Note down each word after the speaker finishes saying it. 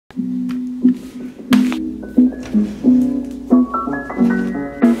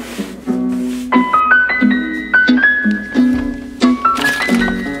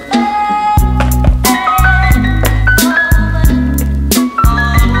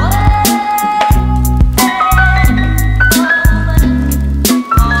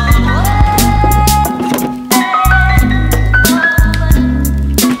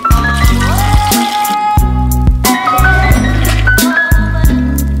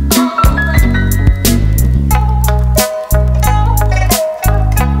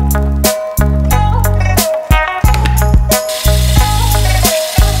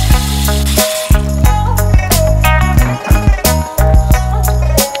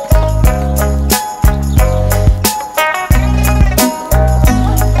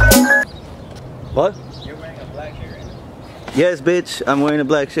Yes, bitch. I'm wearing a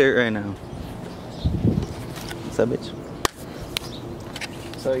black shirt right now. What's up, bitch?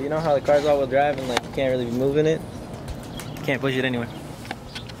 So you know how the car's all-wheel drive and like you can't really be moving it? You can't push it anywhere.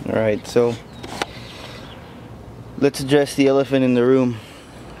 Alright, so let's address the elephant in the room.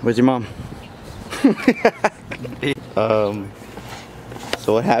 Where's your mom?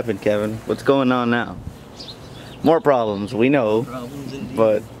 So what happened, Kevin? What's going on now? More problems, we know. Problems indeed.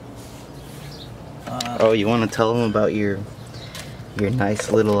 But oh, you want to tell them about your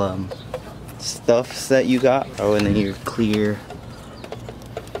nice little stuffs that you got? Oh, and then your clear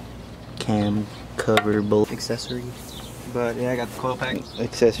cam cover bolt accessories. But yeah, I got the coil pack.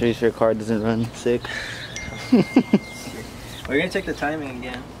 Accessories for your car doesn't run. Sick. We're gonna check the timing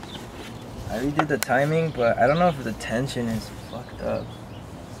again. I redid the timing, but I don't know if the tension is fucked up.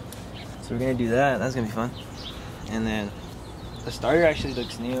 So we're gonna do that. That's gonna be fun. And then the starter actually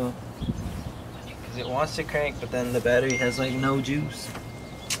looks new because it wants to crank, but then the battery has like no juice.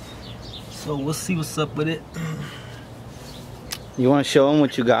 So we'll see what's up with it. You want to show them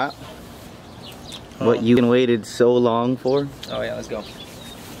what you got? What you waited so long for? Oh yeah, let's go.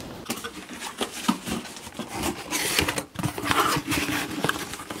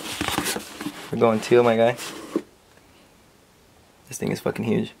 We're going teal, my guy. This thing is fucking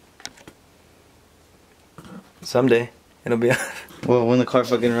huge. Someday it'll be off. Well, when the car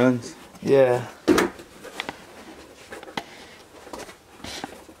fucking runs. Yeah.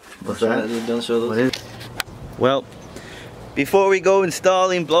 What's that? Don't show those. What is? Well, before we go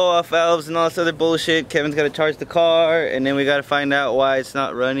installing blow-off valves and all this other bullshit, Kevin's got to charge the car, and then we got to find out why it's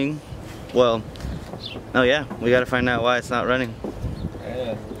not running. Well, oh yeah, we got to find out why it's not running.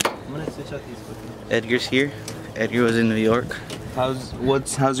 Yeah. I'm gonna switch out these fucking. Edgar's here. Edgar was in New York. How's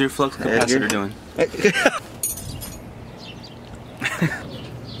your flux capacitor doing? It's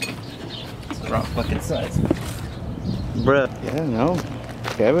the wrong fucking size. Bruh. Yeah, no.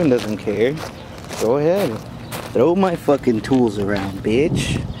 Kevin doesn't care. Go ahead. Throw my fucking tools around,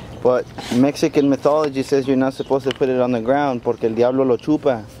 bitch. But Mexican mythology says you're not supposed to put it on the ground porque el diablo lo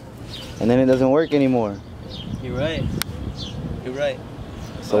chupa. And then it doesn't work anymore. You're right. You're right.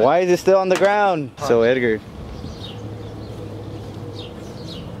 So why is it still on the ground? So Edgar,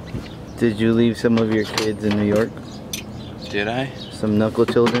 did you leave some of your kids in New York? Did I? Some knuckle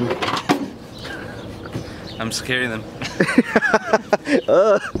children? I'm scaring them.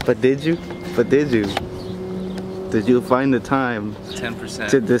 But did you? But did you? Did you find the time 10%.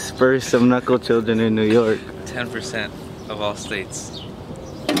 to disperse some knuckle children in New York? 10% of all states.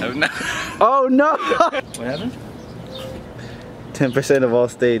 Oh no! What happened? 10% of all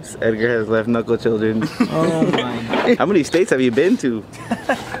states, Edgar has left knuckle children. Oh my god. How many states have you been to?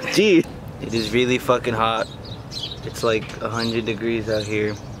 Gee. It is really fucking hot. It's like 100 degrees out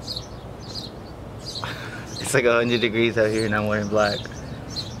here. It's like 100 degrees out here and I'm wearing black.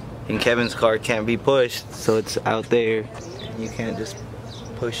 And Kevin's car can't be pushed, so it's out there. And you can't just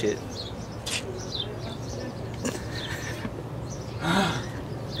push it.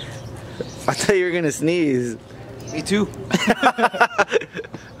 I thought you were gonna sneeze. Me too.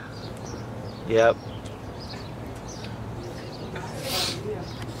 Yep.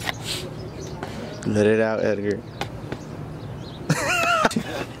 Let it out, Edgar.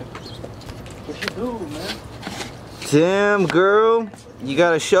 What you do, man? Damn, girl. You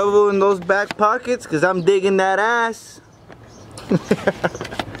got a shovel in those back pockets? Cause I'm digging that ass.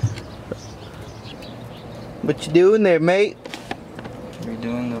 What you doing there, mate? We're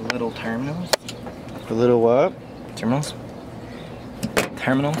doing the little terminals. A little what? Terminals?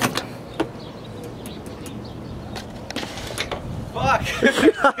 Terminal? Fuck!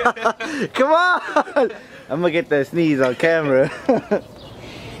 Come on! I'm gonna get that sneeze on camera.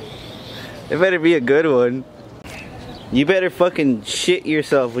 It better be a good one. You better fucking shit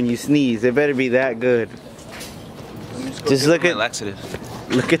yourself when you sneeze. It better be that good. Just look at laxative.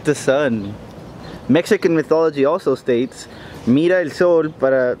 Look at the sun. Mexican mythology also states, mira el sol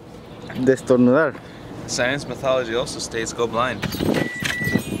para destornudar. Science mythology also states go blind.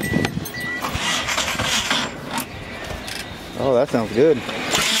 Oh, that sounds good.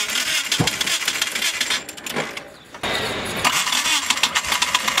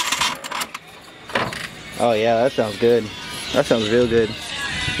 Oh yeah, that sounds good. That sounds real good.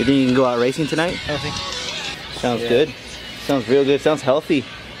 You think you can go out racing tonight? Healthy. Sounds good. Sounds real good. Sounds healthy.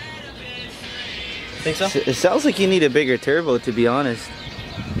 Think so? It sounds like you need a bigger turbo, to be honest.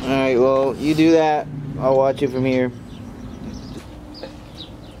 Alright, well, you do that. I'll watch you from here. What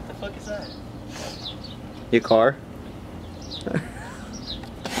the fuck is that? Your car?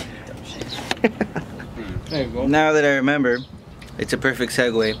 There you go. Now that I remember, it's a perfect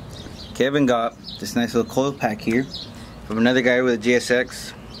segue. Kevin got this nice little coil pack here, from another guy with a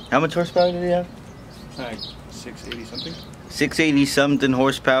GSX. How much horsepower did he have? Like 680 something. 680 something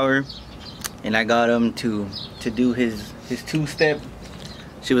horsepower, and I got him to do his two-step.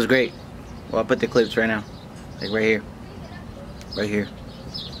 She was great. Well, I'll put the clips right now, like right here,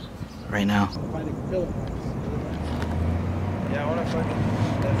 right now. Yeah, I want to fucking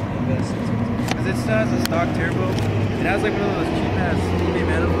definitely invest in something. Because it still has a stock turbo. It has like one of those cheap ass eBay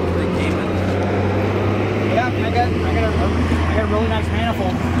manifolds that came in. Yeah, I got a really nice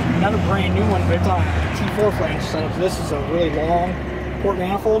manifold. Another brand new one, but it's on a T4 flange setup. So this is a really long port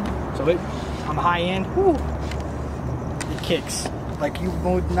manifold. So on the high end, whoo, it kicks like you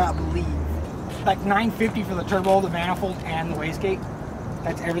would not believe. Like $950 for the turbo, the manifold, and the wastegate.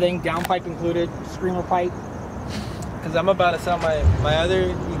 That's everything, downpipe included, screamer pipe. Because I'm about to sell my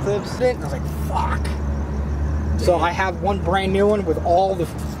other Eclipse. And I was like, fuck. So I have one brand new one with all the,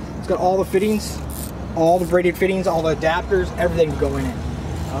 it's got all the fittings, all the braided fittings, all the adapters, everything to go in it.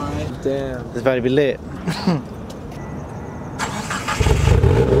 Alright. Damn. It's about to be lit.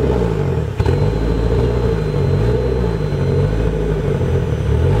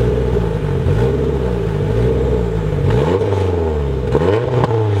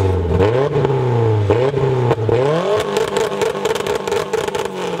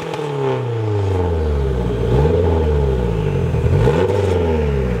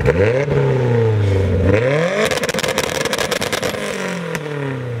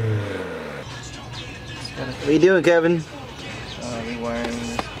 What you doing, Kevin? Rewiring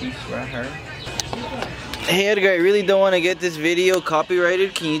this piece right here. Hey Edgar, I really don't want to get this video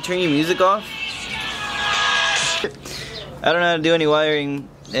copyrighted. Can you turn your music off? I don't know how to do any wiring,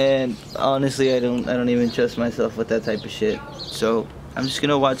 and honestly, I don't even trust myself with that type of shit. So I'm just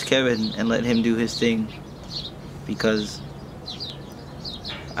gonna watch Kevin and let him do his thing, because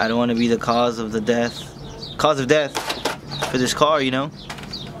I don't want to be the cause of death for this car, you know.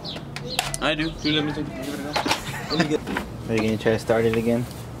 I do. Let me give it a go. Are you gonna try to start it again?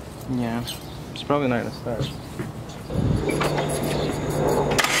 Yeah. It's probably not gonna start.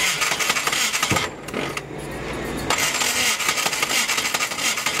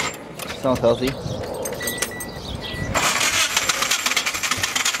 Sounds healthy.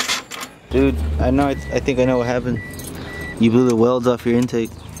 Dude, I think I know what happened. You blew the welds off your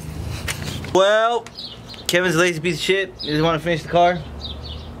intake. Well, Kevin's a lazy piece of shit. He doesn't want to finish the car.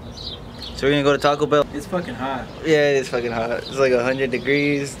 So we're gonna go to Taco Bell. It's fucking hot. Yeah, it is fucking hot. It's like 100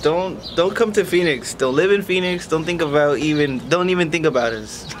 degrees. Don't come to Phoenix. Don't live in Phoenix. Don't even think about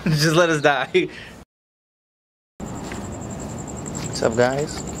us. Just let us die. What's up,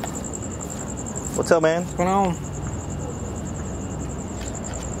 guys? What's up, man? What's going on?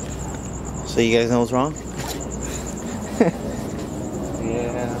 So you guys know what's wrong?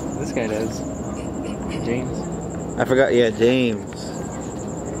 Yeah, this guy does. James. I forgot. Yeah, James.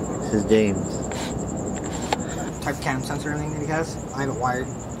 This is James. Type cam sensor and everything that he has, I have it wired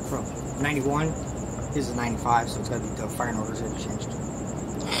from 91. His is 95, so it's got to be the firing orders that changed.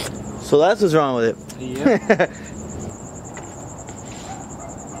 So that's what's wrong with it. Yeah.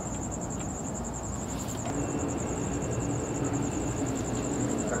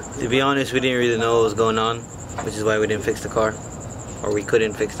 To be honest, we didn't really know what was going on, which is why we didn't fix the car, or we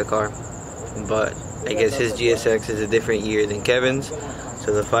couldn't fix the car. But I guess his GSX is a different year than Kevin's,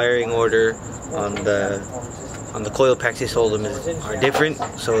 so the firing order on the coil packs he sold him are different,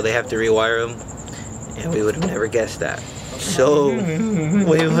 so they have to rewire them, and we would have never guessed that. So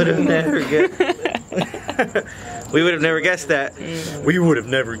we would have never guessed. We would have never guessed that. We would have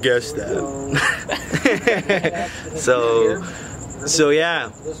never guessed that. So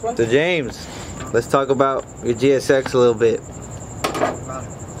yeah. So James, let's talk about your GSX a little bit.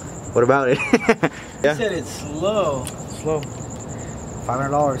 What about it? Yeah. He said it's slow. Slow.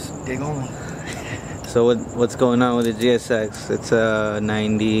 $500, dig only. So what's going on with the GSX? It's a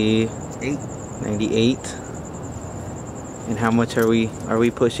 98. And how much are we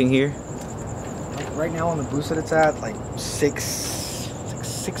pushing here? Like right now on the boost that it's at, like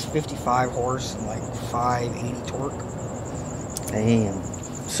 655 horse and like 580 torque. Damn.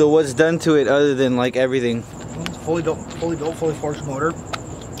 So what's done to it other than like everything? It's fully built, fully forged motor.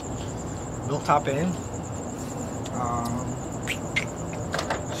 Built top end.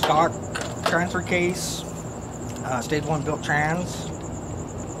 Stock transfer case. Stage 1 built trans.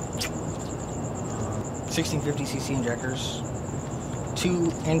 1650cc injectors.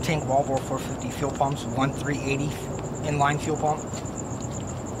 2 in-tank wallbore 450 fuel pumps. 1 380 inline fuel pump.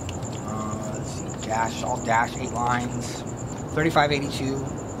 Let's see, dash, all dash 8 lines.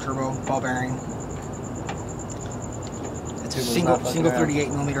 3582 turbo ball bearing. Single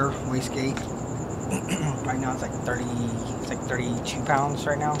 38mm wastegate. Right now it's like 30, it's like 32 pounds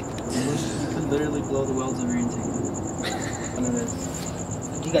right now. You could literally blow the welds of your intake. None of this.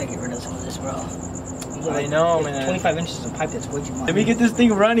 You gotta get rid of some of this, bro. I know, man. 25 inches of pipe, that's way too much. Let me get this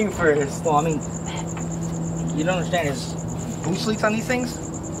thing running first. Well, I mean, you don't understand is boost leaks on these things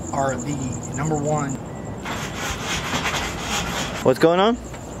are the #1. What's going on?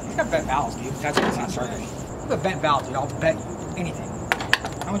 It's got bent valves, dude. That's why it's not starting. It's got bent valves, dude. I'll bet you anything.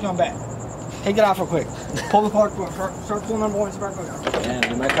 How much you want to bet? Take it off real quick. Pull the plug, start pulling #1 spark plug out. Yeah,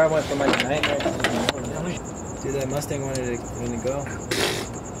 dude, my car went from like nightmare to dude, that Mustang wanted to go.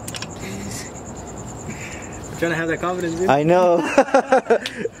 I'm trying to have that confidence, dude. I know.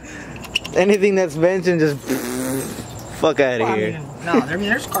 Anything that's mentioned, just fuck out of here. I mean,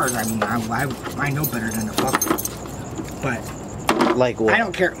 there's cars. I mean, I know better than to fuck with. But like what? I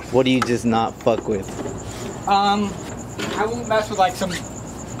don't care. What do you just not fuck with? I won't mess with like some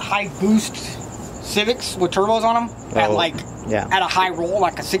high boost Civics with turbos on them at like at a high roll,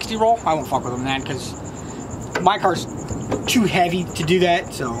 like a 60 roll. I won't fuck with them then because my car's too heavy to do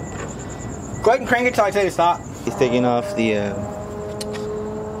that. So go ahead and crank it till I tell you to stop. He's taking off the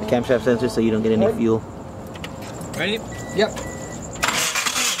camshaft sensor so you don't get any fuel. Ready? Yep.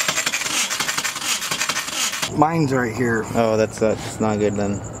 Mine's right here. Oh, that's not good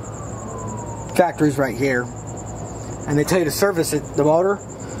then. Factory's right here. And they tell you to service it, the motor,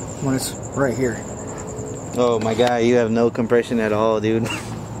 when it's right here. Oh my god, you have no compression at all, dude.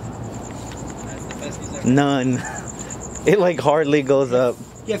 None. It like hardly goes up.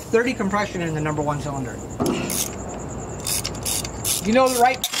 You have 30 compression in the #1 cylinder. You know the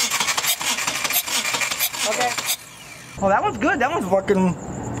right? Okay. Well, that one's good. That one's fucking...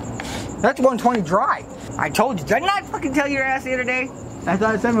 That's 120 dry. I told you. Didn't I fucking tell your ass the other day? I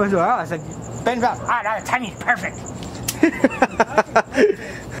thought it said, I said, bend valve. Ah, that timing's perfect.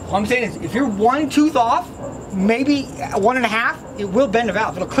 All I'm saying is, if you're 1 tooth off, maybe 1.5, it will bend the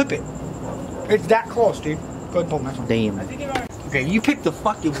valve. It'll clip it. It's that close, dude. Go ahead and pull the next one. Damn. Okay, you picked the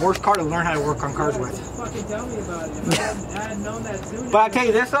fucking worst car to learn how to work on cars with. Fucking tell me about it. I had known that soon. But I'll tell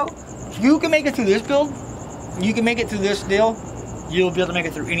you this though, if you can make it through this build, you can make it through this deal, you'll be able to make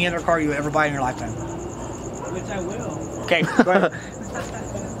it through any other car you ever buy in your lifetime. Which I will. Okay, go ahead.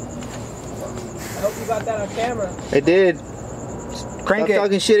 I hope you got that on camera. I did. Crank Stop it.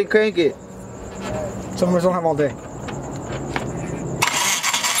 talking shit and crank it. Some of us don't have all day.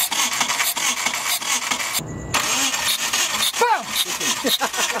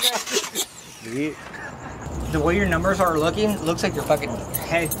 The way your numbers are looking, it looks like your fucking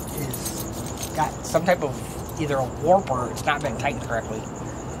head is got some type of either a warp or it's not been tightened correctly.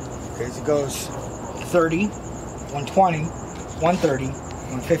 Okay, so it goes 30, 120, 130,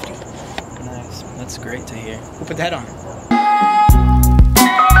 150. Nice. That's great to hear. We'll put the head on.